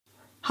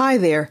Hi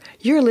there,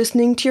 you're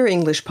listening to your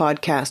English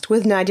podcast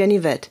with Nadia and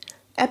Yvette,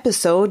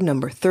 episode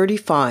number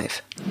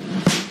 35.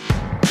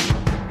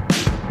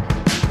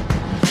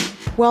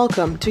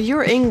 Welcome to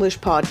your English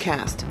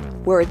podcast,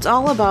 where it's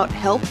all about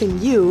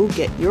helping you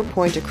get your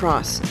point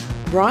across.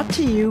 Brought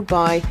to you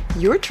by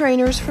your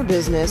trainers for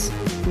business,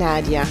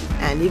 Nadia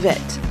and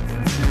Yvette.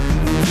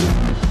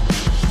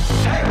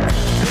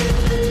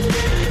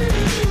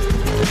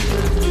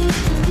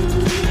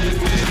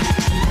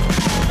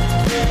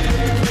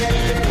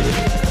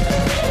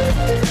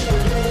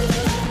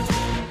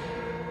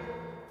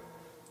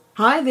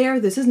 Hi there,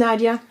 this is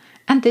Nadia.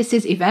 And this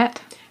is Yvette.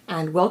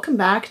 And welcome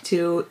back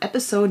to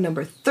episode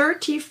number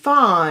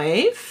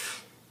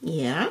 35.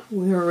 Yeah,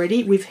 we're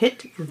just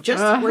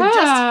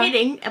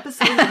hitting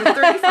episode number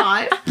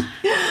 35.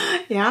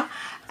 Yeah,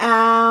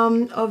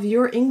 of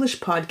your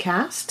English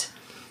podcast.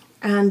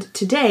 And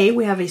today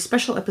we have a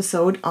special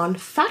episode on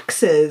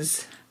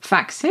faxes.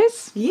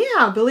 Faxes?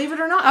 Yeah, believe it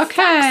or not,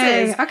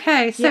 faxes. Faxes.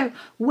 Okay, so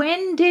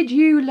when did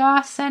you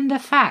last send a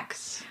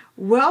fax?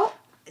 Well,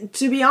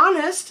 to be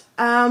honest,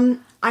 I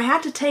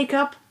had to take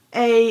up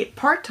a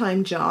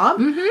part-time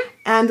job,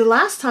 and the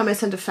last time I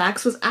sent a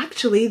fax was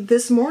actually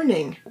this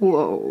morning.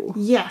 Whoa.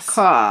 Yes.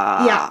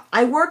 Yeah,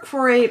 I work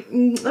for a,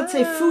 let's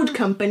say, food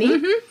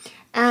company,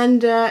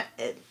 and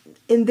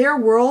in their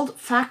world,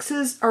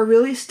 faxes are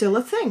really still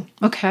a thing.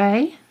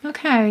 Okay.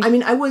 I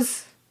mean, I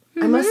must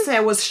say I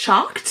was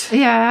shocked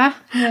Yeah.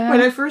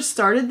 when I first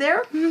started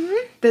there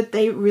that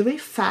they really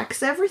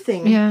fax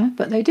everything. Yeah,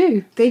 but they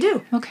do. They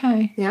do.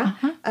 Okay. Yeah.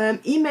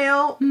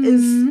 Email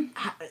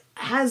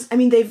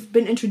they've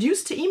been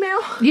introduced to email.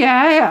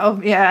 Yeah.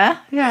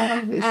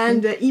 Obviously.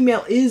 And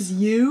email is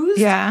used.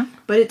 Yeah.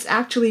 But it's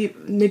actually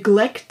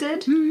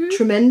neglected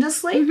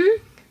tremendously.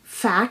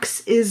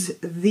 Fax is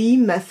the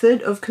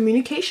method of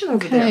communication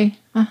over there.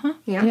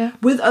 Yeah.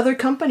 With other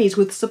companies,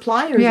 with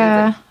suppliers.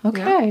 Yeah.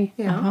 Even. Okay.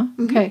 Yeah.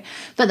 Okay.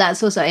 But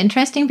that's also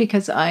interesting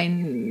because I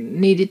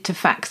needed to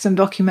fax some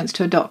documents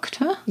to a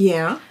doctor.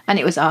 Yeah. And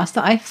it was asked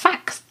that I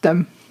faxed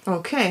them.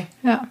 Okay.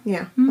 Yeah.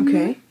 Yeah.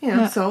 Okay.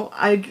 Yeah. So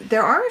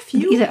there are a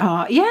few. There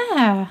are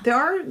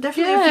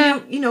definitely a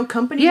few,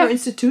 companies or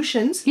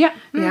institutions. Yeah.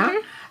 Yeah.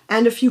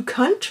 And a few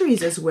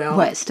countries as well.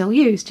 Where it's still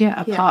used,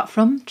 apart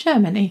from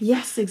Germany.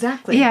 Yes,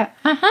 exactly. Yeah.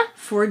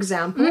 For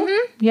example.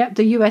 Yeah,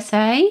 the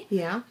USA.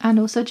 Yeah. And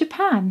also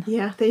Japan.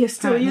 Yeah, they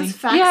still use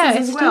faxes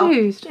it's as well. Still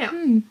used.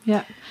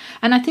 Yeah.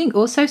 And I think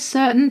also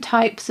certain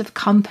types of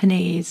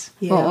companies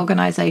or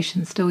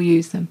organisations still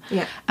use them.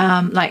 Yeah.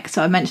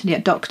 So I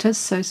mentioned doctors,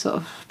 so sort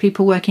of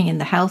people working in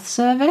the health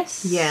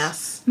service.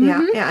 Yes.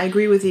 Yeah, I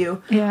agree with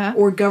you. Yeah.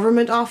 Or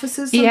government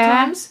offices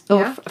sometimes. Yeah.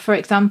 Or for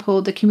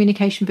example, the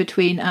communication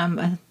between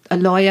a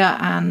lawyer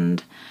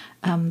and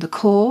the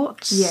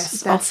courts.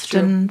 Yes, that's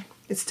often true.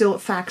 It's still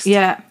faxed.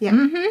 Yeah.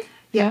 Yeah.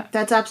 Yeah,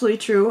 that's absolutely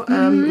true.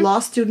 Law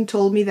student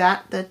told me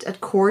that at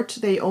court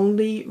they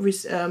only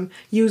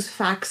use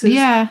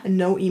faxes and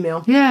no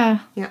email. Yeah,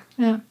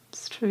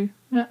 it's true.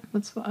 Yeah,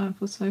 that's what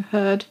I've also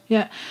heard.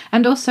 Yeah,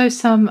 and also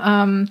some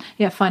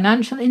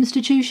financial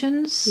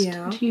institutions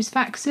to use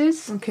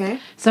faxes. Okay.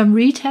 Some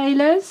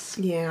retailers.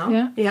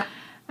 Yeah.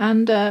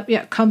 And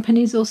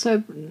companies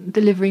also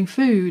delivering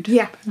food.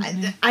 Yeah,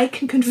 I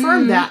can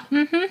confirm that.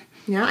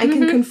 Yeah, I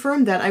can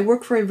confirm that. I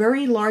work for a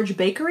very large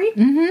bakery,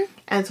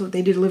 and so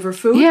they deliver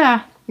food.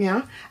 Yeah,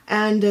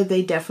 and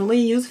they definitely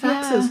use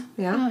faxes.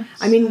 Yeah.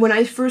 I mean, when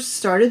I first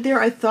started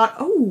there, I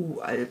thought,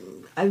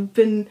 I've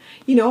been,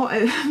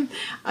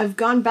 I've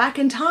gone back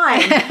in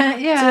time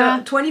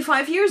to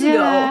 25 years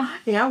ago.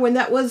 Yeah, when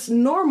that was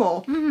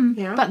normal.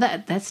 Yeah,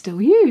 but they're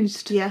still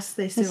used. Yes,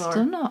 they still are.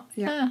 Still not.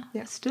 Yeah,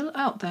 still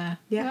out there.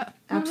 Yeah.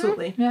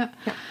 Absolutely. Yeah.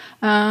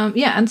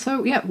 And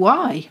so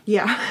why?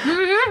 Yeah.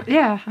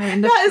 Yeah. I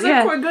mean, that is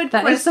a good question.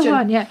 That is the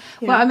one. Yeah.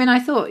 Well, I mean, I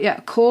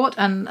thought court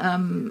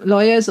and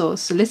lawyers or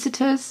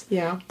solicitors.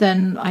 Yeah.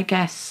 Then I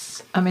guess.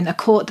 I mean, a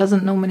court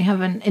doesn't normally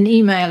have an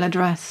email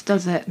address,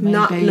 does it?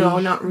 Maybe.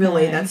 Not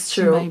really. No, that's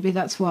true. Maybe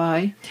that's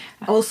why.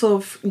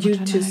 Also, due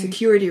to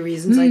security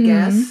reasons, I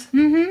guess.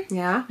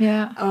 Yeah.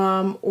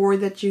 Yeah. Or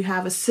that you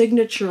have a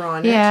signature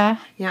on it. Yeah.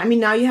 Yeah. I mean,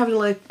 now you have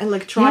an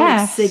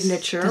electronic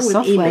signature with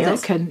software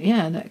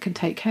emails. that can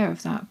take care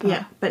of that.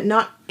 But but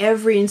not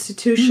every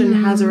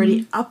institution has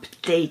already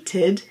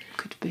updated.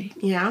 Could be.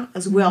 Yeah,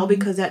 as well,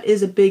 because that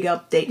is a big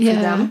update for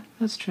them.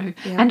 That's true.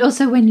 Yeah. And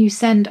also when you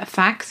send a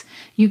fax,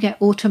 you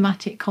get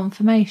automatic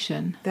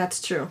confirmation.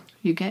 That's true.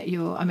 You get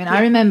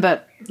I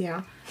remember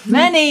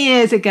many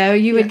years ago,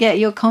 you would get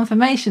your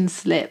confirmation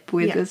slip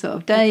with the sort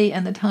of day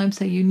and the time,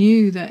 so you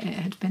knew that it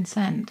had been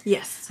sent.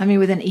 Yes. I mean,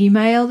 with an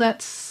email,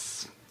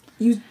 that's...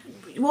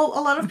 Well,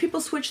 a lot of people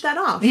switch that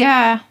off.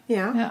 Yeah.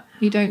 Yeah.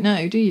 You don't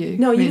know, do you?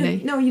 No,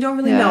 really? you don't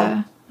really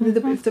know.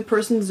 If the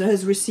person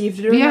has received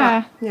it or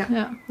not.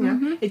 Yeah.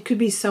 It could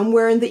be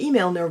somewhere in the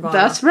email nirvana.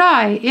 That's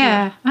right.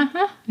 Yeah.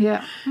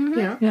 Yeah.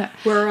 Yeah.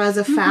 Whereas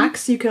a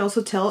fax, you can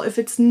also tell if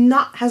it's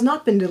has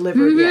not been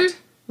delivered yet.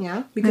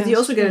 Yeah, because you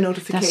also get a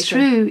notification. That's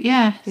true.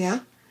 Yeah. Yeah.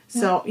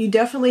 So you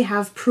definitely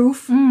have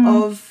proof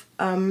of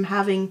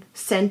having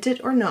sent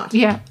it or not.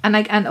 Yeah,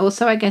 and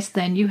also I guess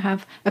then you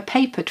have a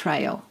paper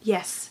trail.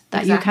 Yes.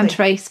 That you can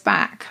trace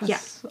back. Yeah,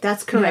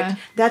 that's correct. Yeah.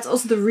 That's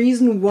also the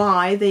reason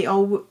why they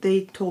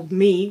told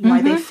me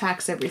why they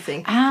fax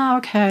everything. Ah,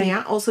 okay.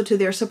 Yeah, also to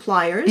their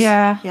suppliers.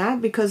 Yeah. Yeah,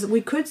 because we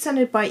could send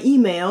it by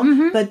email,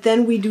 but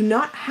then we do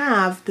not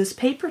have this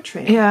paper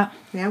trail. Yeah.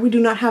 Yeah, we do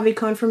not have a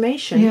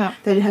confirmation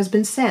that it has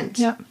been sent.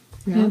 Yeah.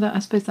 Yeah, I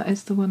suppose that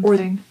is the one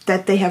thing. Or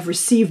that they have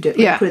received it,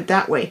 let's put it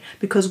that way.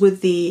 Because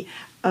with the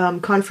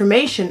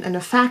confirmation and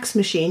a fax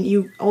machine,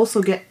 you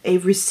also get a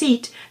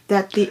receipt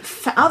that the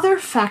other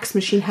fax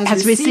machine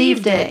has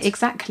received it.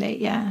 Exactly,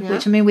 yeah.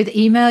 Which, I mean, with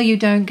email you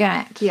don't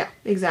get. Yeah,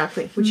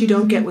 exactly. Which you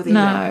don't get with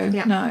email.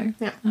 No.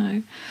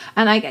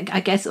 And I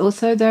guess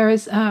also there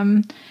is,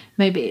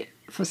 maybe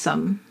for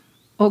some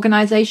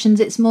organisations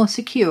it's more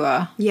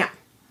secure. Yeah.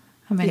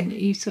 I mean,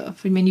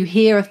 you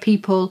hear of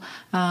people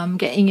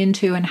getting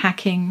into and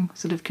hacking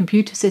sort of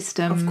computer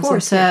systems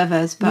and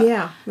servers, but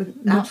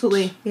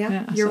absolutely,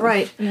 you're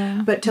right.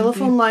 But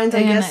telephone lines,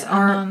 I guess,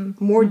 are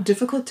more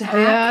difficult to hack.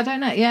 Yeah, I don't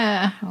know.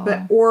 Yeah,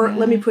 or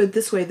let me put it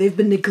this way: they've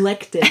been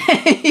neglected.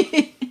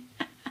 I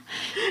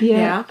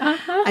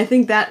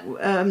think that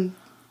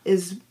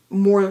is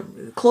more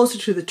closer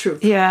to the truth.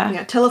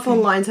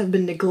 Telephone lines have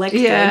been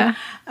neglected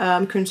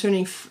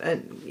concerning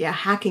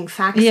hacking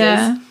faxes.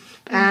 Yeah.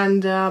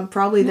 And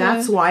probably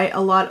that's why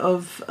a lot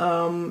of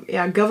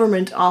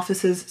government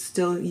offices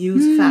still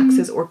use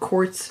faxes, or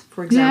courts,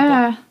 for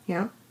example.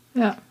 Yeah,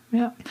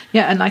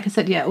 and like I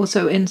said,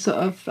 also in sort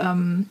of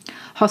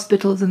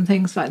hospitals and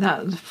things like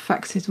that, the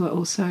faxes were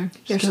also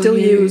still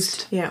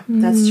used. Yeah,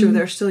 that's true.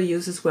 They're still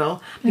used as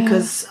well,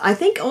 because I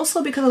think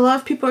also because a lot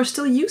of people are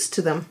still used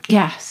to them.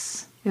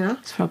 Yes. Yeah,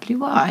 that's probably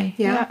why.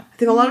 Yeah. I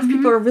think a lot of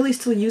people are really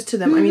still used to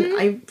them. I mean,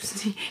 I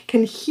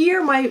can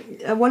hear my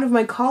one of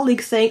my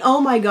colleagues saying, "Oh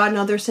my God,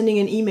 now they're sending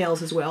in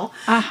emails as well."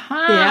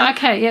 Aha.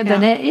 Okay. Yeah.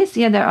 Then it is.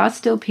 Yeah. There are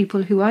still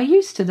people who are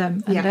used to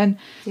them, and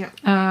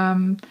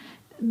then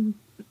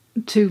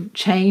to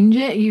change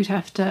it, you'd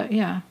have to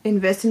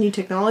invest in new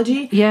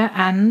technology. Yeah,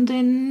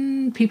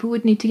 and people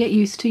would need to get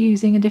used to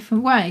using a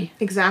different way.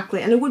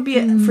 Exactly, and it would be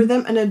for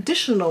them an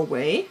additional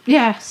way.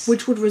 Yes,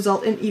 which would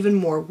result in even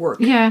more work.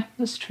 Yeah,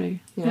 that's true.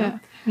 Yeah.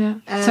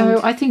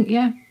 So I think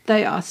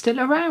they are still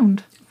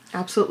around.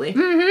 Absolutely.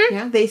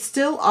 Yeah, they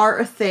still are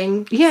a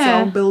thing.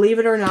 Yeah. So believe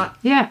it or not.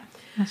 Yeah,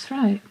 that's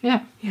right.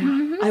 Yeah.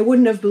 I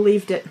wouldn't have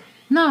believed it.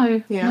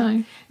 No.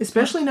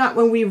 Especially not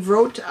when we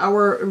wrote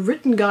our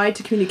written guide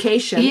to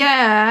communication.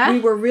 Yeah. We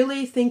were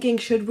really thinking,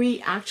 should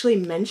we actually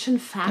mention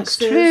faxes? That's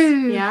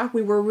true. Yeah,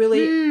 we were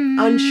really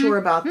unsure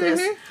about this.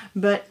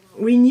 But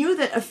we knew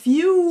that a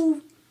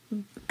few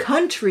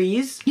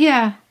countries...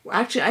 Yeah.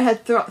 Actually, I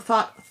had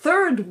thought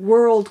third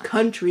world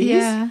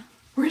countries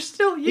were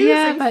still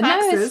using faxes. No,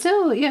 it's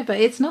still... but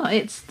it's not.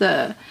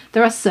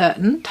 There are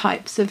certain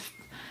types of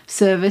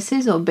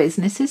services or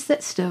businesses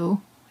that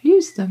still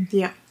use them.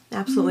 Yeah.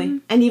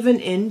 Absolutely. And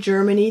even in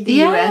Germany,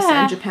 the US,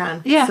 and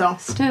Japan. Yeah, so,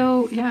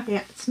 still,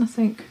 it's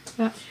nothing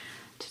to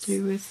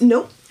do with...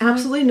 No,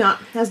 absolutely not.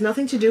 It has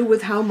nothing to do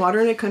with how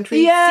modern a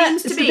country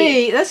seems to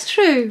be. That's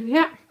true,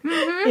 yeah.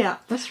 Yeah.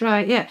 That's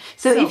right, yeah.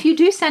 So if you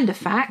do send a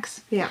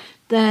fax,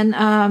 then...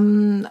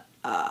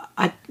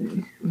 I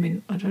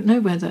mean, I don't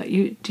know whether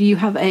do you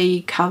have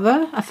a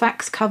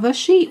fax cover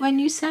sheet when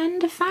you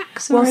send a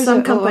fax? Well,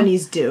 some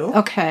companies do.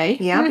 Okay.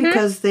 Yeah,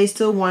 because they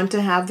still want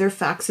to have their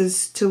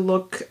faxes to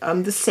look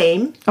the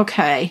same.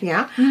 Okay.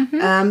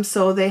 Yeah.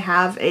 So they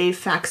have a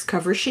fax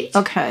cover sheet.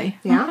 Okay.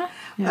 Yeah.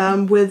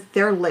 With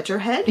their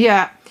letterhead.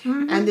 Yeah.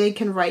 And they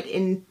can write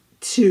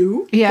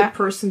into the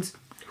person's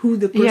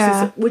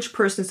which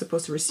person is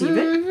supposed to receive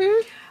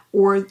it.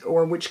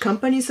 Or which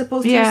company is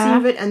supposed to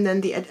receive it, and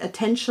then the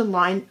attention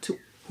line to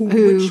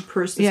which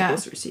person is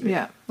supposed to receive it.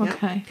 Yeah,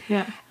 okay,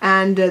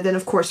 And then,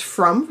 of course,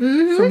 from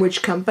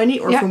which company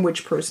or from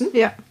which person.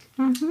 Yeah.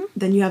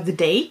 Then you have the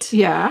date.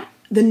 Yeah.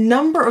 The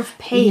number of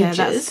pages.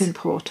 Yeah, that's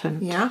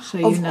important. Yeah,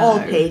 so of all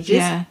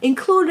pages,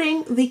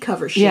 including the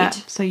cover sheet. Yeah,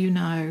 so you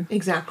know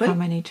exactly how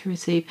many to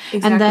receive.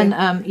 Exactly. And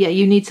then,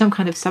 you need some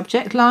kind of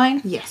subject line.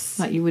 Yes.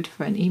 Like you would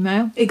for an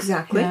email.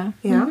 Exactly.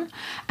 Yeah.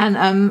 And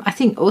I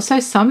think also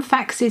some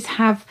faxes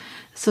have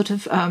sort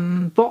of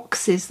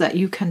boxes that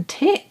you can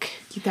tick.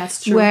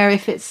 That's true. Where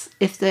if it's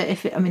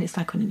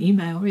like on an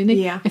email, really.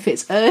 Yeah. If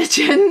it's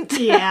urgent.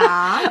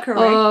 Yeah,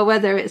 correct. Or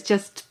whether it's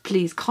just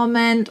please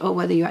comment, or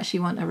whether you actually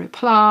want a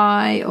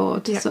reply, or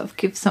to sort of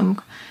give some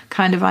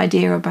kind of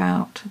idea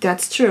about.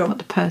 That's true. What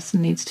the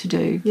person needs to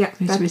do. Yeah.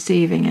 Who's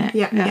receiving it.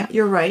 Yeah.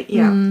 You're right.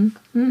 Yeah.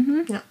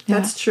 Yeah.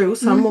 That's true.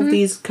 Some of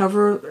these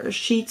cover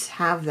sheets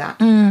have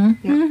that.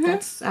 Yeah.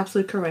 That's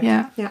absolutely correct.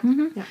 Yeah. Yeah.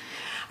 Yeah.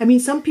 I mean,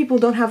 some people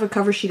don't have a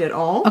cover sheet at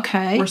all.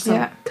 Okay. Or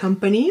some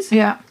companies.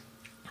 Yeah.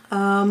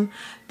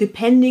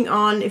 Depending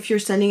on if you're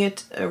sending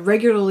it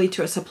regularly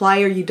to a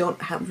supplier, you don't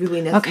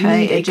really need a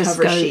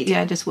cover sheet.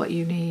 Yeah, just what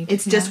you need.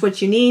 It's just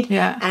what you need.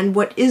 Yeah. And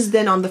what is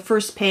then on the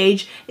first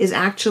page is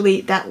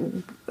actually that...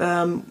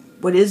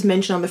 what is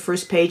mentioned on the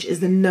first page is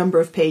the number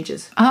of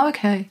pages. Oh,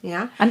 okay.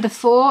 Yeah. And the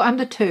 4 and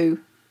the 2?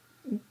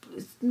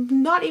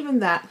 not even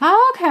that.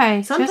 Oh,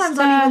 okay. Sometimes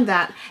not even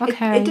that.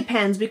 Okay. It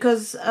depends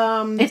because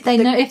if they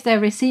know if they're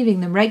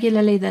receiving them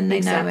regularly, then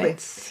they know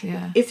it's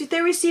If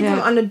they receive them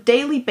on a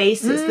daily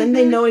basis, then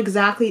they know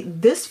exactly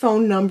this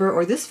phone number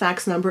or this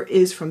fax number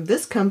is from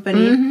this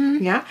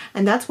company. Yeah,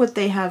 and that's what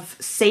they have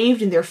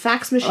saved in their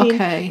fax machine.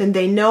 Okay. Then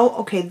they know,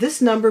 okay,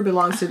 this number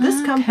belongs to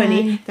this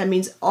company. That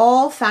means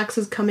all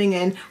faxes coming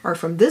in are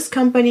from this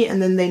company,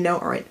 and then they know,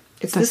 all right,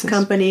 it's this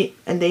company,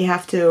 and they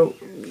have to,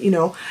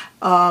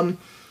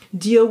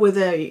 deal with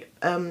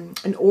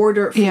an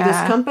order for this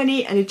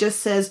company, and it just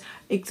says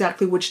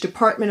exactly which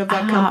department of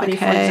that company,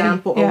 for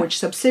example, or which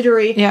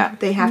subsidiary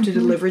they have to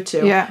deliver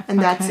to. Yeah. And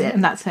that's it.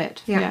 And that's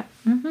it. Yeah.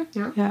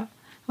 Yeah.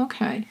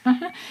 Okay.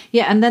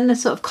 Yeah, and then the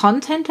sort of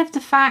content of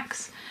the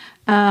fax.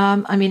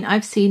 I mean,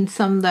 I've seen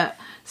some that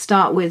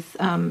start with,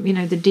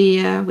 the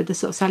dear, with the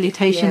sort of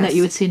salutation that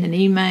you would see in an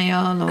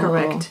email or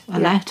a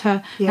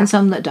letter, and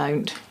some that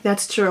don't.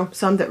 That's true.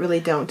 Some that really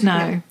don't.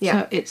 No.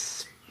 Yeah.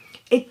 So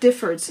it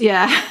differs.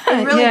 Yeah.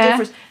 It really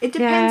differs. It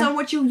depends on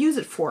what you use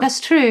it for.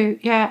 That's true.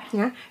 Yeah.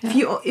 Yeah.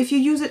 If you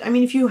use it, I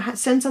mean, if you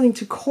send something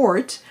to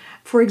court,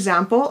 for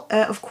example,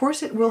 of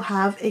course it will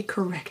have a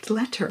correct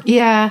letter.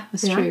 Yeah,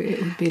 that's true.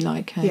 It would be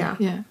like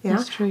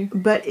that's true.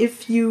 But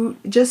if you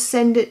just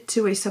send it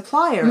to a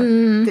supplier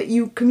that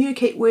you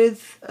communicate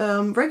with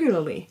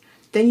regularly,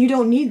 then you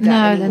don't need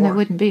that anymore. Then there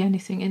wouldn't be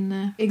anything in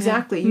there.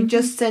 Exactly. You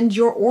just send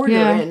your order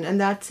in,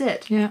 and that's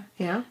it. Yeah.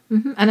 Yeah.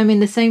 And I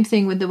mean, the same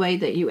thing with the way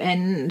that you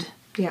end.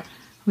 Yeah.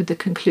 With the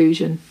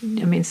conclusion.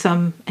 I mean,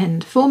 some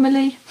end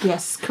formally.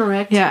 Yes,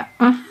 correct. Yeah.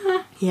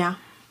 Yeah.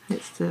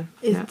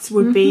 It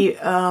would be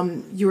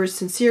yours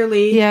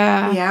sincerely,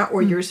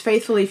 or yours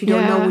faithfully if you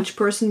don't know which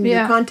person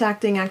you're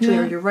contacting actually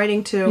or you're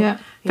writing to. Yeah.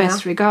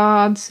 Best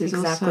regards is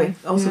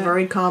also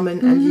very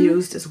common and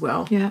used as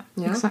well. Yeah.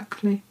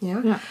 Exactly.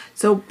 Yeah.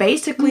 So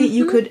basically,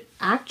 you could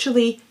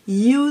actually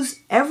use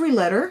every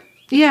letter.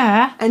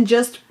 Yeah. And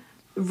just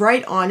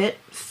write on it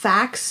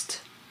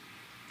faxed.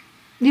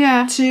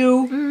 Yeah.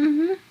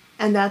 To.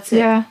 And that's it.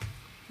 Yeah.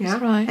 Yeah,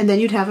 that's right. And then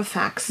you'd have a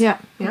fax. Yeah,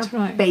 that's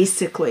right.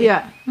 Basically.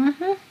 Yeah.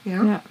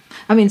 Yeah.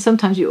 I mean,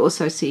 sometimes you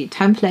also see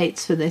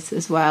templates for this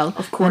as well.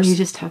 Of course. And you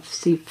just have to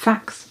see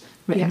fax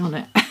written on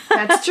it.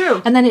 That's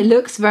true. And then it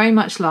looks very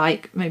much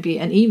like maybe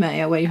an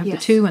email where you have the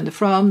to and the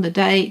from, the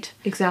date.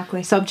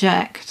 Exactly.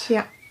 Subject.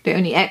 Yeah. The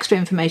only extra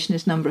information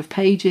is number of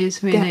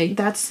pages, really.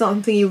 That's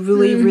something you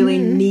really, really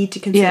need to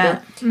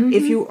consider.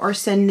 If you are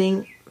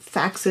sending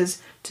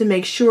faxes, to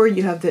make sure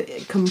you have the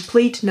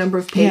complete number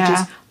of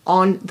pages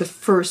on the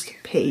first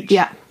page.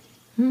 Yeah.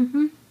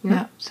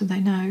 Yeah, so they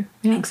know.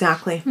 Yeah.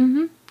 Exactly.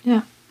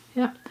 Yeah.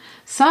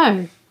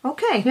 So...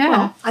 Okay,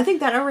 well, I think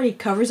that already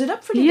covers it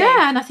up for today.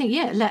 Yeah, and I think,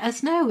 let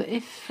us know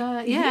if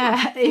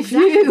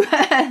you...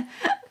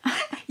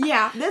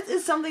 Yeah, this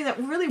is something that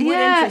really would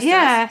interest us.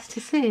 Yes, to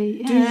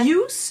see. Yeah. Do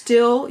you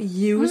still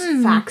use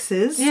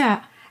faxes?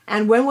 Yeah.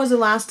 And when was the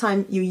last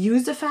time you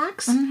used a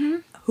fax?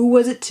 Who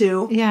was it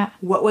to? Yeah.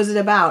 What was it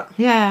about?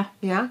 Yeah.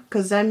 Yeah,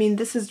 because, I mean,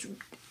 this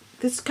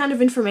kind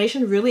of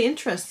information really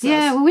interests us.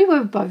 Yeah, well, we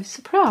were both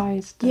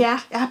surprised.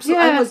 Yeah,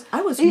 absolutely. Yeah.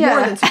 I was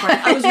more than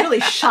surprised. I was really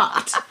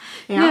shocked.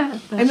 Yeah.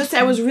 I must say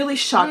I was really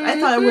shocked. I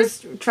thought I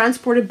was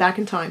transported back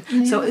in time.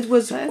 So it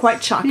was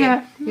quite shocking.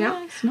 Yeah.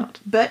 It's not.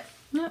 But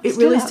it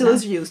really still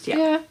is used.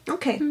 Yeah.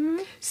 Okay.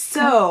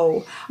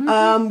 So,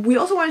 we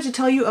also wanted to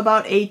tell you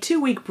about a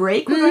 2-week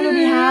break we're going to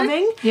be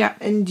having. Yeah.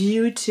 And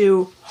due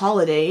to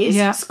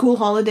holidays, school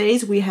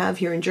holidays we have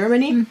here in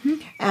Germany.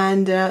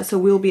 And so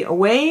we'll be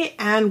away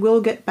and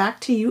we'll get back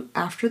to you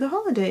after the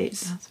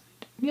holidays. That's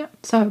right. Yeah.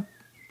 So,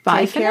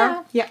 bye for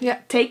now. Yeah.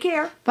 Take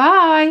care.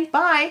 Bye.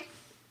 Bye.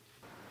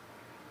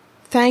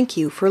 Thank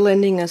you for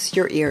lending us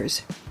your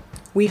ears.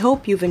 We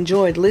hope you've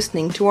enjoyed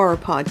listening to our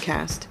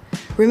podcast.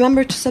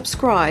 Remember to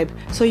subscribe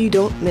so you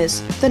don't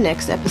miss the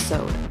next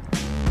episode.